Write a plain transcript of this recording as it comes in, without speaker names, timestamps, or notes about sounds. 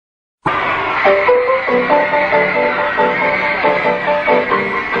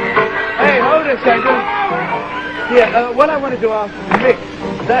Hey, hold a second. Yeah, what I wanted to ask Mick,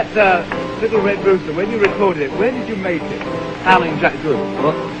 that Little Red Rooster, when you recorded it, where did you make it? Howlin Jack Good.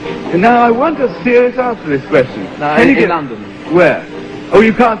 What? Now, I want a serious answer to this question. No, Can you in get... London. Where? Oh,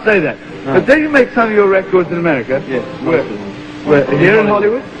 you can't say that. No. But don't you make some of your records in America? Yes. Where? Where? Here in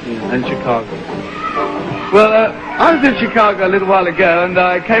Hollywood? Yeah, and Chicago. Well, I was in Chicago a little while ago, and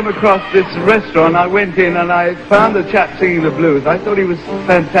I came across this restaurant. I went in, and I found the chap singing the blues. I thought he was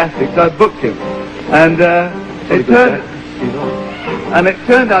fantastic, so I booked him. And it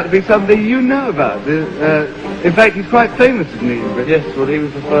turned out to be something you know about. In fact, he's quite famous, isn't he? Yes, well, he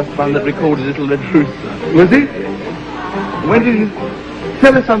was the first one that recorded Little Red Rooster. Was he? When did he...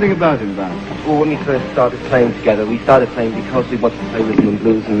 Tell us something about him, Van. Well, when we first started playing together, we started playing because we wanted to play rhythm and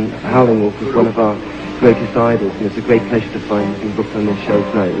blues, and Howlin Wolf was one of our greatest idols, and it's a great pleasure to find him booked on this show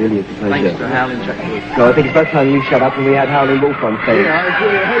tonight. It really is a pleasure. Thanks to Howlin Jack Good. So I think it's about time you shut up and we had Howlin Wolf on stage. Yeah, I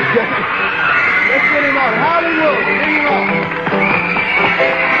agree. Let's get him on. Howlin Wolf, bring him on.